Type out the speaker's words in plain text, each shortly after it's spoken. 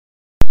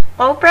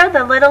Oprah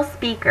the Little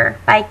Speaker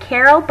by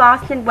Carol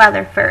Boston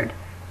Weatherford,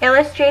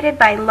 illustrated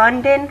by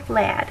London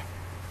Ladd.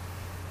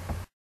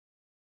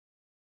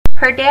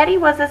 Her daddy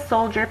was a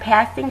soldier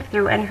passing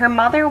through, and her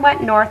mother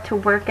went north to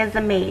work as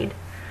a maid.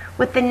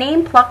 With the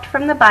name plucked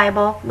from the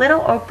Bible,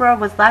 little Oprah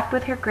was left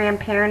with her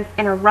grandparents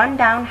in a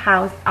run-down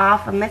house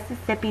off a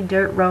Mississippi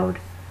dirt road.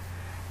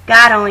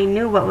 God only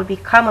knew what would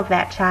become of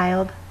that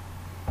child.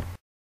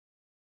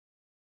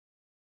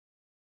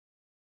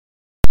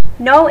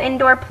 No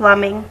indoor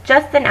plumbing,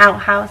 just an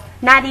outhouse,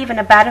 not even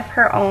a bed of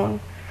her own.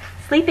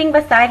 Sleeping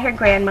beside her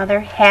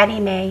grandmother, Hattie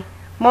Mae,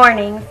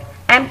 mornings,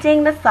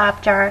 emptying the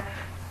slop jar,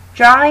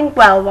 drawing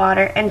well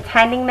water, and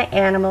tending the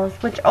animals,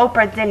 which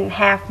Oprah didn't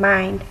half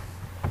mind.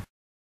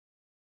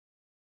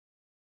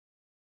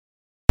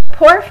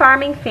 Poor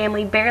farming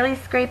family barely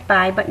scraped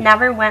by, but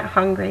never went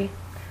hungry.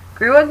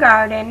 Grew a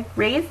garden,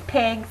 raised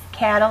pigs,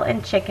 cattle,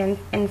 and chickens,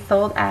 and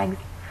sold eggs.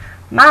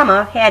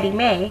 Mama, Hattie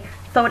Mae,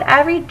 sewed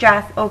every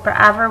dress Oprah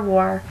ever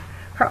wore,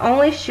 her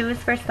only shoes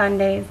for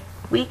Sundays,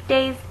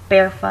 weekdays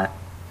barefoot,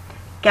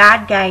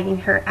 God guiding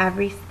her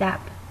every step.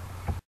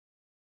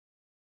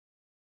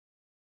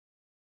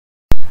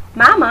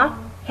 Mama,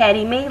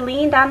 Hattie Mae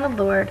leaned on the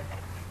Lord.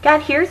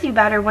 God hears you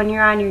better when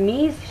you're on your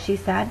knees, she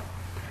said.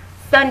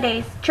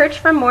 Sundays, church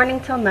from morning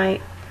till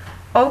night.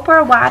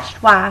 Oprah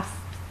watched wasps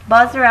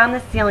buzz around the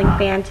ceiling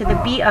fan to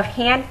the beat of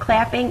hand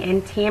clapping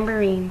and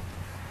tambourine.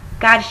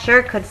 God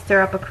sure could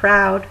stir up a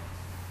crowd.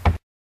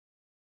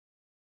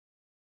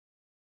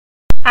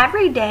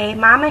 Every day,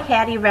 Mama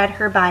Hattie read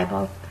her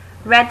Bible.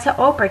 Read to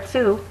Oprah,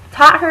 too.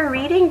 Taught her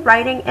reading,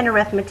 writing, and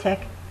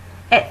arithmetic.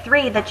 At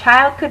 3, the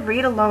child could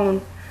read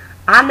alone.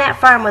 On that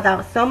farm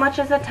without so much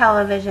as a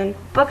television,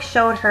 books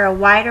showed her a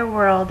wider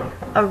world,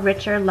 a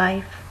richer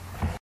life.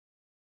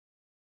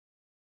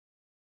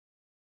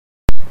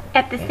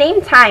 At the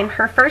same time,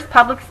 her first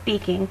public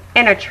speaking,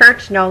 in a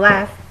church no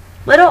less,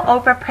 little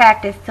Oprah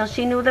practiced till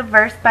she knew the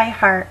verse by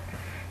heart.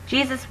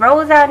 Jesus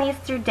rose on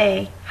Easter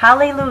Day,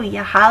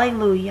 hallelujah,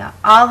 hallelujah,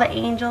 all the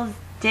angels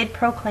did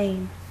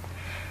proclaim.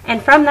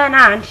 And from then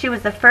on, she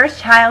was the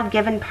first child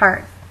given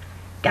parts.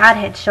 God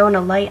had shone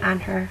a light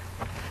on her.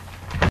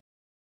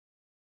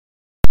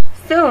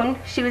 Soon,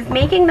 she was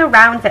making the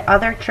rounds at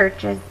other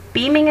churches,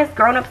 beaming as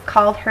grown-ups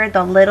called her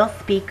the Little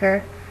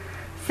Speaker.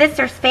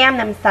 Sisters fanned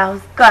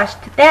themselves,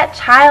 gushed, that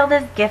child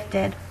is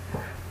gifted.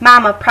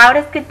 Mama, proud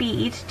as could be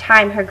each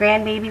time her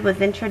grandbaby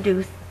was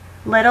introduced,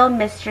 little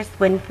Mistress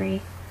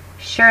Winfrey.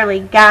 Surely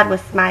God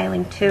was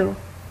smiling too.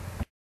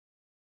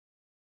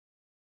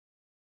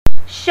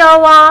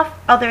 Show off,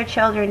 other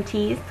children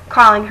teased,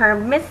 calling her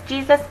Miss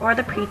Jesus or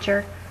the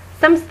preacher.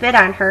 Some spit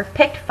on her,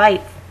 picked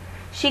fights.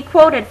 She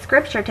quoted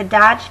scripture to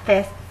dodge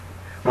fists.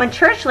 When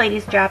church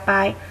ladies dropped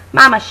by,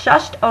 Mama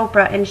shushed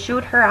Oprah and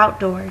shooed her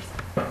outdoors.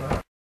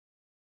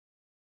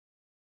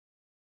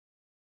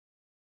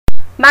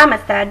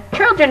 Mama said,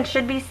 children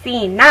should be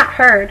seen, not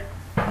heard.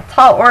 A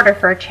tall order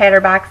for a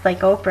chatterbox like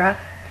Oprah.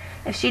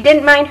 If she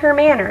didn't mind her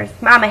manners,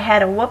 Mama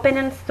had a whoopin'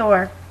 in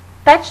store.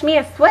 Fetch me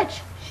a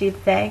switch,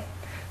 she'd say.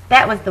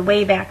 That was the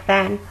way back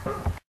then.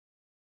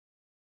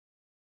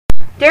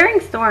 During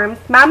storms,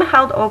 Mama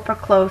held Oprah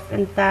close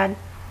and said,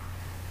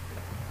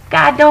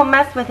 God don't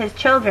mess with his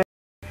children.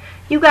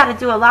 You gotta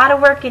do a lot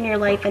of work in your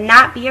life and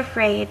not be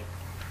afraid.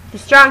 The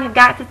strong have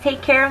got to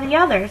take care of the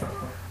others.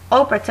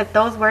 Oprah took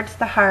those words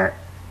to heart.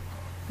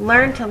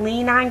 Learn to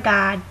lean on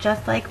God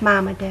just like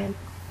Mama did.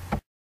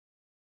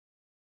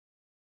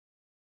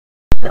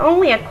 With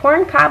only a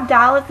corncob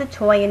doll as a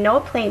toy and no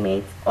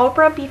playmates,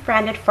 Oprah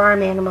befriended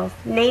farm animals,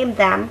 named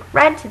them,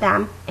 read to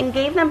them, and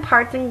gave them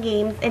parts in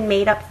games and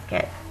made-up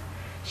skits.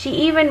 She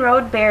even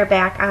rode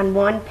bareback on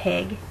one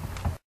pig.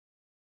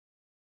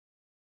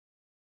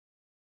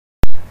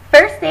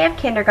 First day of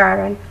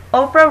kindergarten,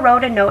 Oprah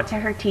wrote a note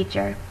to her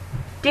teacher.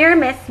 Dear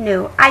Miss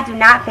New, I do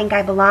not think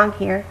I belong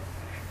here.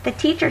 The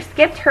teacher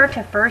skipped her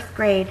to first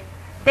grade.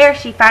 There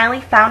she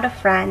finally found a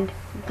friend,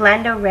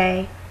 Glenda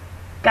Ray.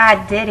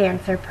 God did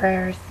answer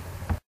prayers.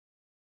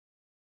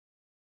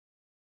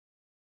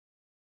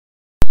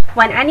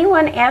 When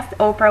anyone asked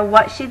Oprah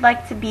what she'd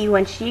like to be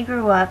when she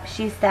grew up,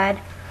 she said,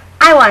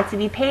 I want to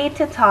be paid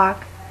to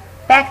talk.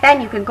 Back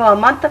then you could go a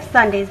month of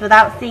Sundays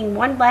without seeing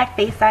one black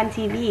face on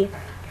TV.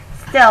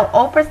 Still,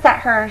 Oprah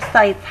set her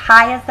sights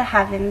high as the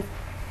heavens,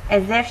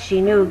 as if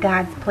she knew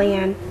God's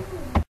plan.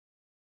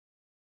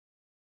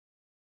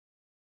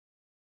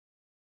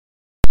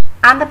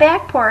 On the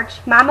back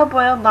porch, Mama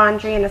boiled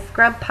laundry in a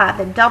scrub pot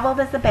that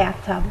doubled as a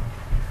bathtub.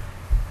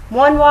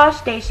 One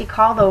wash day she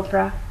called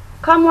Oprah.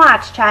 Come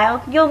watch,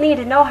 child. You'll need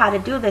to know how to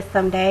do this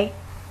someday.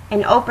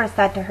 And Oprah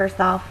said to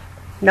herself,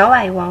 No,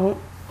 I won't.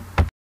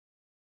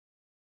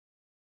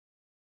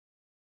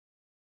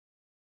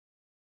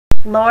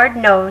 Lord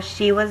knows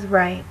she was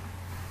right.